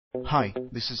Hi,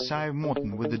 this is Sive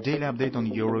Morten with the daily update on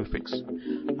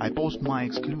EuroFX. I post my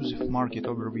exclusive market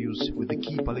overviews with the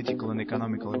key political and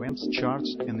economical events,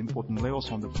 charts and important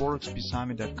levels on the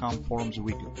ForexPeaceArmy.com forums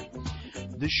weekly.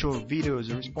 This short video is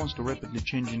a response to rapidly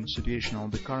changing situation on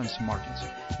the currency markets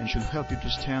and should help you to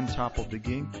stay on top of the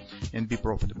game and be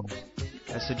profitable.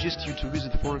 I suggest you to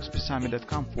visit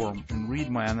ForexPeaceArmy.com forum and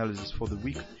read my analysis for the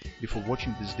week before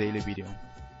watching this daily video.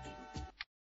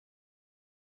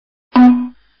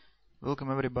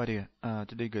 Welcome everybody.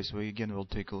 Today guys, we again will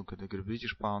take a look at the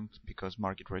British pound because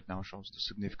market right now shows the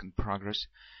significant progress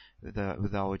with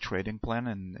our trading plan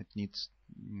and it needs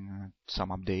some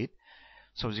update.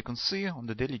 So as you can see on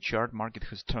the daily chart, market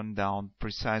has turned down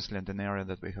precisely at an area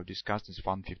that we have discussed, is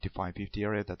 155.50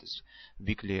 area, that is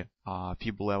weekly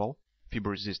fib level, fib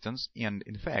resistance, and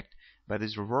in fact by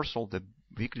this reversal the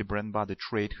weekly bread body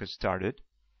trade has started.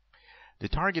 The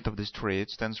target of this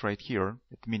trade stands right here.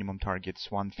 At minimum target is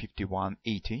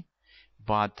 151.80,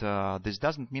 but this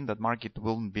doesn't mean that market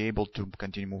will be able to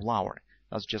continue move lower.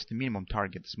 That's just the minimum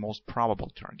target, it's most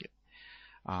probable target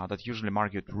that usually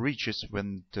market reaches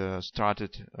when it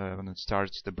starts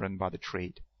the bread body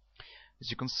trade. As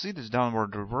you can see, this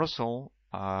downward reversal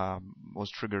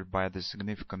was triggered by the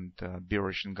significant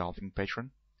bearish engulfing pattern.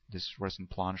 This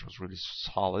recent plunge was really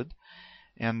solid,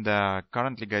 and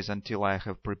currently, guys, until I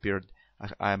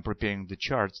am preparing the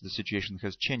charts, the situation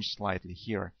has changed slightly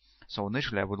here. So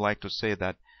initially I would like to say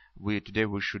that today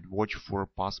we should watch for a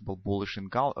possible bullish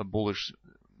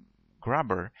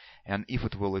grabber, and if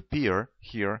it will appear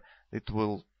here, it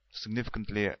will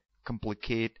significantly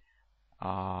complicate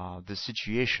the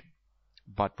situation.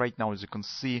 But right now, as you can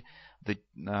see, the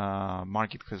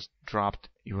market has dropped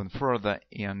even further,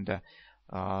 and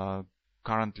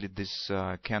currently this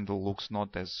candle looks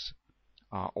not as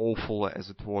awful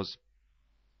as it was.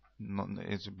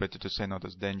 It's better to say not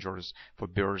as dangerous for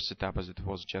bearish setup as it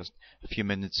was just a few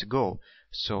minutes ago.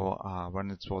 So when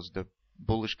it was the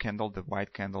bullish candle, the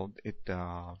white candle, it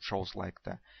shows like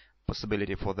the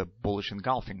possibility for the bullish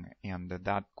engulfing, and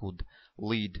that could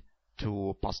lead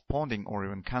to postponing or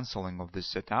even canceling of this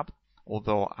setup.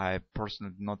 Although I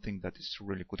personally do not think that this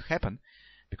really could happen,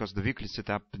 because the weekly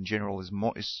setup in general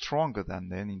is stronger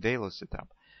than any daily setup.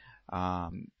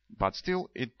 But still,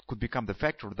 it could become the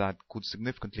factor that could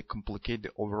significantly complicate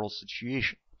the overall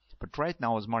situation. But right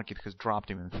now, as market has dropped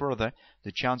even further,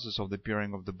 the chances of the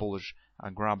appearing of the bullish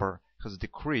grabber has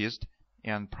decreased,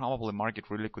 and probably market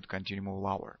really could continue move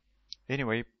lower.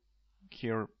 Anyway,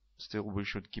 here still we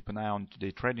should keep an eye on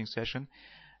today's trading session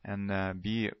and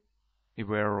be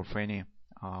aware of any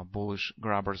bullish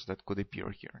grabbers that could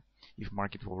appear here if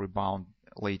market will rebound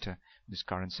later this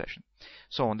current session.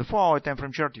 So on the 4-hour time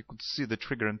frame chart, you could see the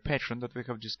trigger and pattern that we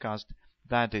have discussed.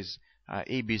 That is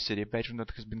ABCD pattern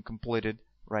that has been completed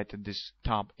right at this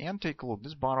top. And take a look,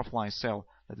 this butterfly cell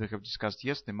that we have discussed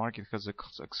yesterday, market has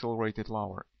accelerated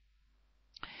lower.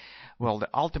 Well, the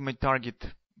ultimate target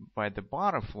by the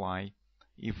butterfly,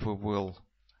 if we will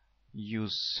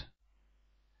use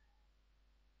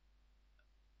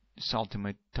this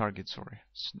ultimate target, sorry,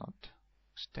 it's not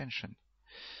extension.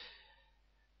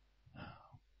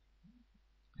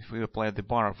 If we apply the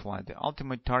butterfly, the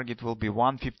ultimate target will be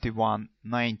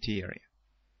 151.90 area.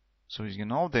 So as you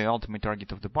know, the ultimate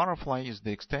target of the butterfly is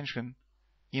the extension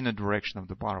in a direction of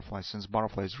the butterfly. Since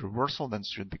butterfly is reversal, then it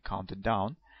should be counted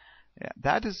down.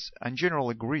 That is, in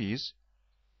general, agrees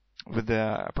with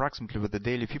approximately with the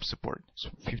daily fib support. So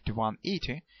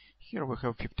 51.80. Here we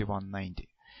have 51.90.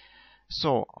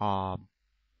 So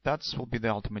that will be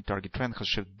the ultimate target. Trend has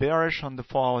shifted bearish on the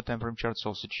 4-hour time frame chart,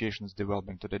 so situation is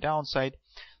developing to the downside.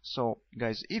 So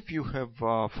guys, if you have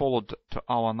followed to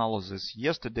our analysis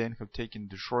yesterday and have taken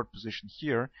the short position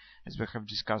here, as we have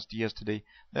discussed yesterday,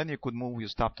 then you could move your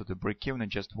stop to the break-even and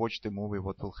just watch the movie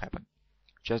what will happen.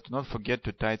 Just do not forget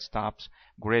to tight stops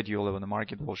gradually when the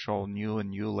market will show new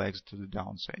legs to the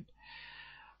downside.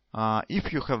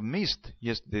 If you have missed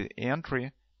yesterday's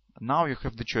entry, now you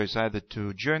have the choice either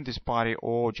to join this party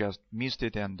or just missed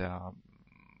it and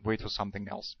wait for something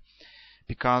else.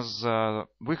 Because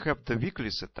we have the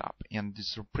weekly setup and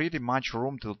there's pretty much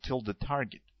room till the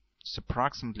target. It's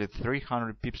approximately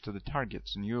 300 pips to the target,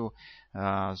 and you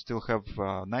still have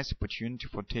a nice opportunity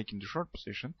for taking the short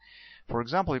position. For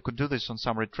example, you could do this on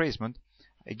some retracement.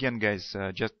 Again, guys,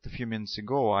 just a few minutes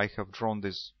ago I have drawn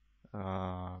this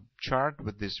chart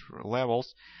with these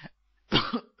levels.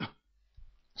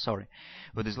 Sorry,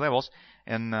 with these levels,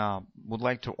 and would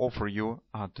like to offer you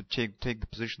to take the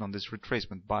position on this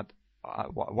retracement. But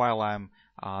while I'm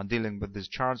dealing with these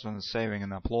charts when saving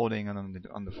and uploading and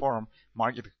on the forum,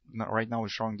 market right now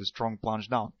is showing the strong plunge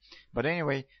down. But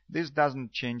anyway, this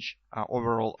doesn't change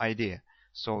overall idea.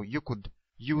 So you could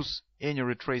use any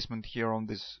retracement here on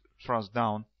this thrust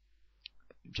down,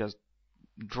 just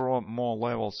draw more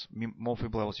levels, more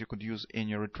fib levels. You could use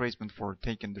any retracement for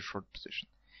taking the short position.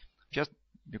 Just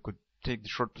you could take the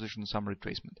short position, some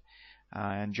retracement,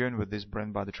 and join with this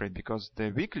brand body trade, because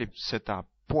the weekly setup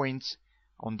points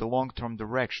on the long-term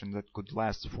direction that could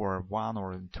last for 1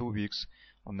 or 2 weeks.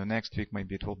 On the next week,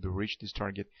 maybe it will be reach this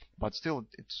target, but still,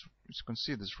 it's, as you can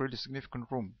see, there's really significant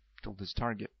room to this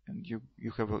target, and you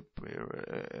have a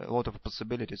lot of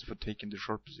possibilities for taking the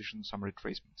short position, some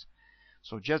retracements.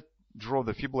 So just draw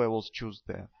the fib levels, choose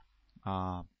the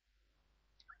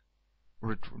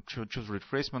choose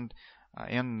retracement,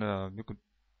 and you could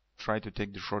try to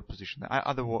take the short position.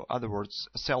 Other words,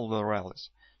 sell the rallies.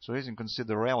 So as you can see,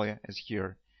 the rally is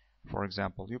here, for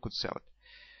example, you could sell it.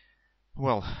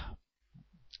 Well,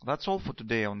 that's all for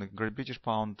today on the Great British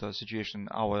Pound situation.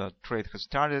 Our trade has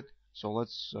started, so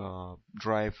let's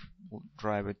drive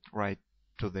it right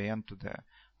to the end,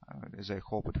 as I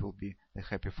hope it will be a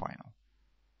happy final.